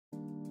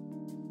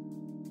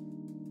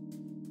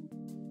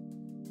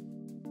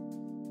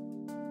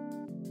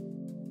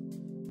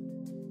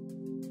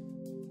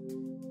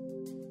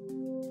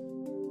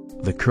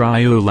The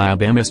CryoLab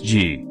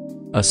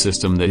MSG, a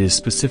system that is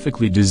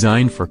specifically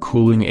designed for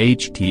cooling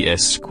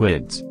HTS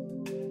squids.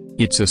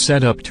 It's a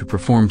setup to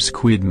perform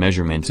squid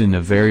measurements in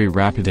a very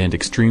rapid and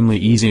extremely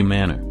easy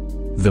manner.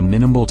 The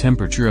minimal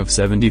temperature of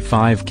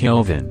 75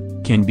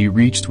 Kelvin can be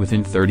reached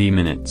within 30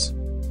 minutes.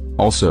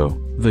 Also,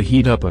 the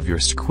heat up of your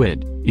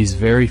squid is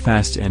very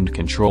fast and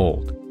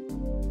controlled.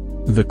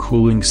 The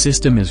cooling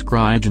system is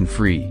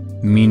cryogen-free,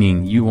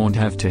 meaning you won't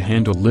have to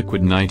handle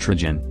liquid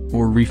nitrogen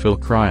or refill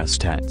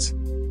cryostats.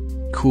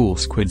 Cool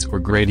squids or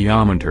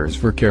gradiometers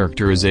for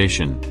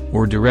characterization,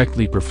 or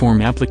directly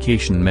perform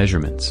application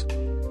measurements.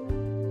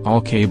 All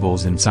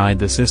cables inside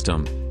the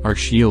system are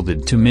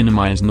shielded to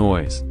minimize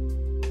noise.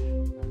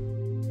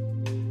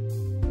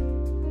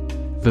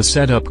 The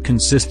setup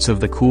consists of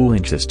the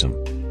cooling system,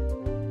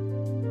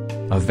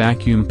 a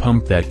vacuum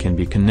pump that can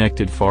be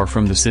connected far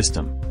from the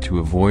system to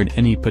avoid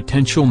any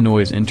potential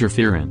noise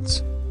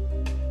interference,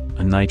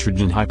 a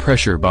nitrogen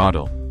high-pressure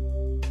bottle.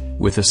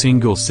 With a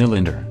single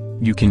cylinder,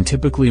 you can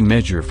typically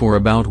measure for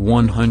about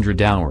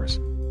 100 hours.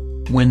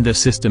 When the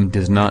system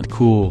does not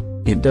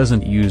cool, it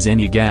doesn't use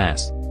any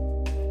gas.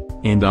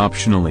 And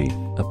optionally,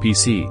 a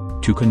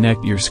PC to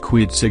connect your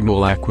squid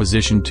signal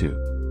acquisition to.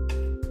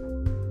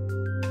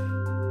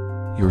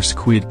 Your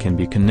squid can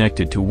be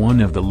connected to one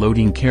of the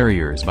loading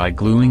carriers by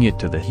gluing it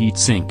to the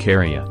heatsink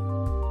area.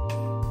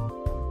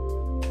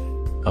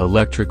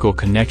 Electrical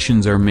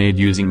connections are made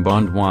using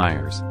bond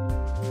wires.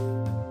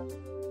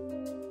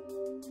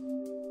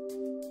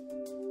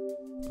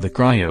 The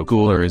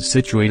cryocooler is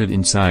situated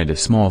inside a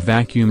small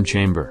vacuum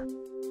chamber.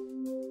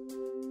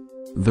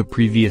 The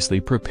previously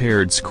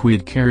prepared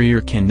squid carrier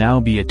can now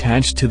be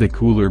attached to the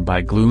cooler by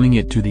gluing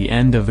it to the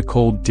end of the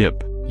cold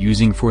tip,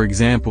 using for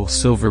example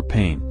silver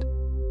paint.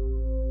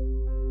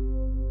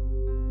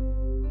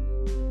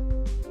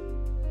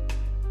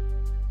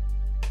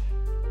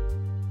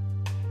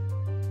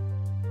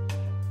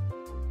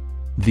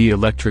 The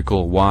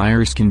electrical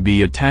wires can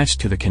be attached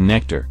to the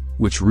connector,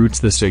 which routes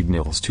the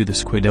signals to the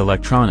squid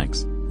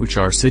electronics, which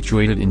are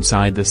situated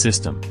inside the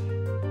system.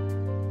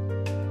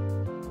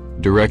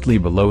 Directly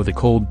below the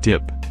cold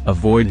tip, a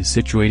void is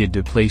situated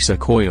to place a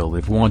coil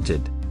if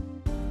wanted.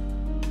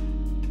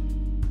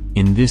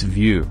 In this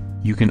view,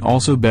 you can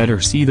also better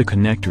see the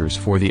connectors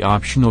for the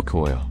optional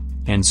coil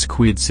and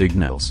squid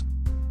signals.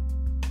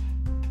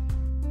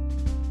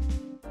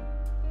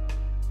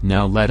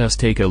 Now let us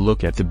take a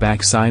look at the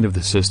back side of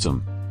the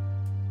system.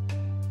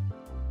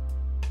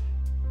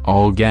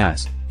 All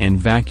gas and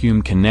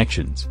vacuum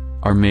connections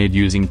are made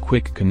using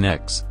quick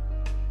connects.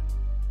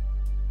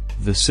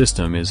 The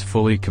system is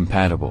fully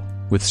compatible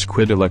with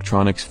squid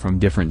electronics from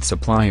different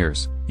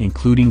suppliers,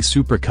 including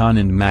Supercon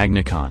and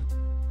Magnacon.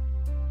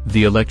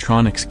 The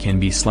electronics can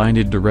be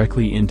slided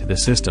directly into the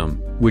system,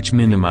 which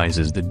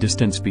minimizes the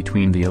distance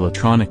between the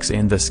electronics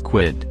and the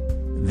squid.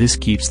 This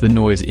keeps the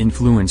noise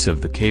influence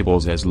of the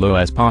cables as low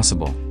as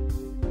possible.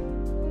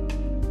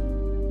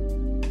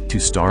 To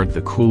start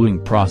the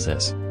cooling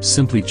process,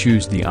 simply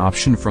choose the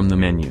option from the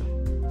menu.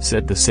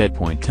 Set the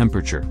setpoint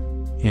temperature,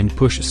 and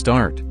push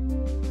start.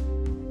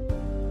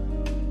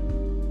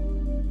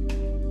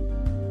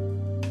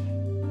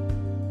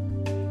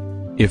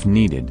 If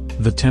needed,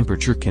 the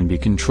temperature can be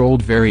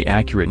controlled very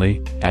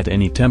accurately, at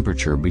any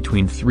temperature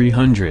between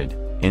 300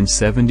 and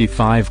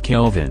 75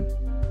 Kelvin.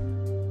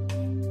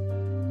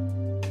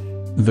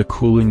 The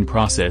cooling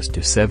process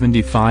to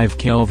 75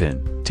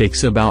 Kelvin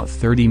takes about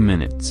 30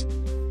 minutes.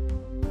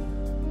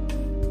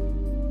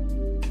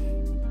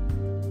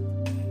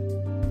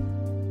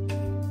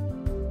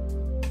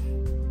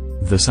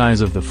 The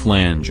size of the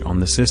flange on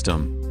the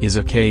system is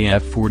a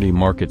KF40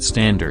 market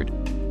standard.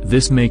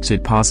 This makes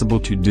it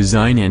possible to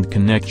design and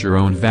connect your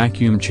own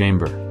vacuum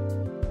chamber.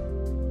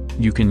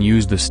 You can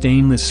use the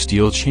stainless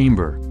steel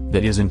chamber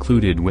that is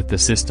included with the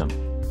system.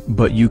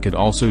 But you could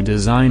also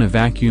design a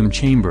vacuum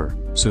chamber,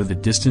 so the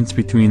distance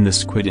between the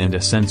squid and a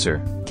sensor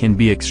can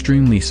be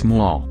extremely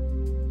small.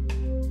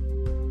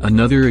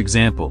 Another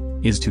example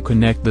is to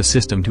connect the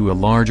system to a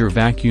larger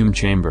vacuum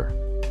chamber.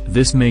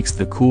 This makes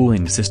the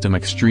cooling system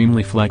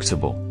extremely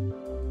flexible.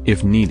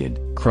 If needed,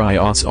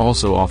 Cryos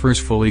also offers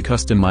fully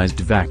customized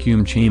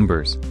vacuum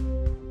chambers.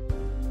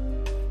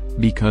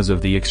 Because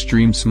of the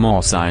extreme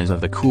small size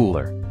of the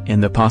cooler,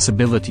 and the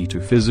possibility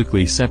to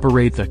physically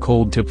separate the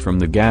cold tip from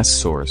the gas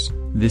source,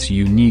 this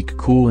unique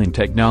cooling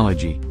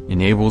technology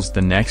enables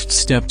the next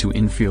step to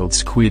in-field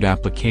squid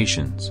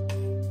applications.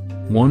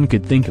 One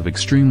could think of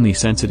extremely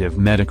sensitive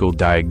medical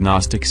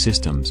diagnostic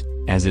systems,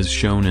 as is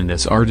shown in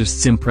this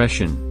artist's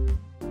impression.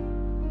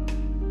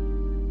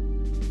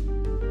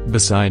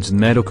 Besides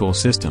medical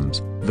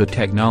systems, the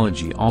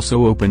technology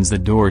also opens the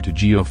door to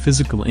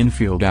geophysical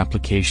in-field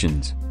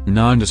applications,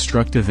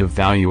 non-destructive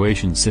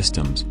evaluation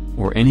systems,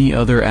 or any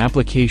other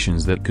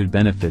applications that could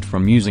benefit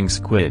from using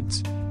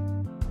squids.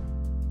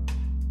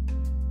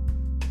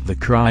 The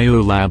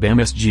CryoLab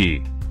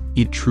MSG.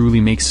 It truly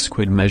makes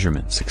squid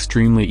measurements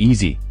extremely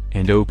easy,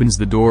 and opens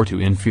the door to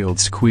in-field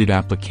squid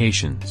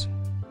applications.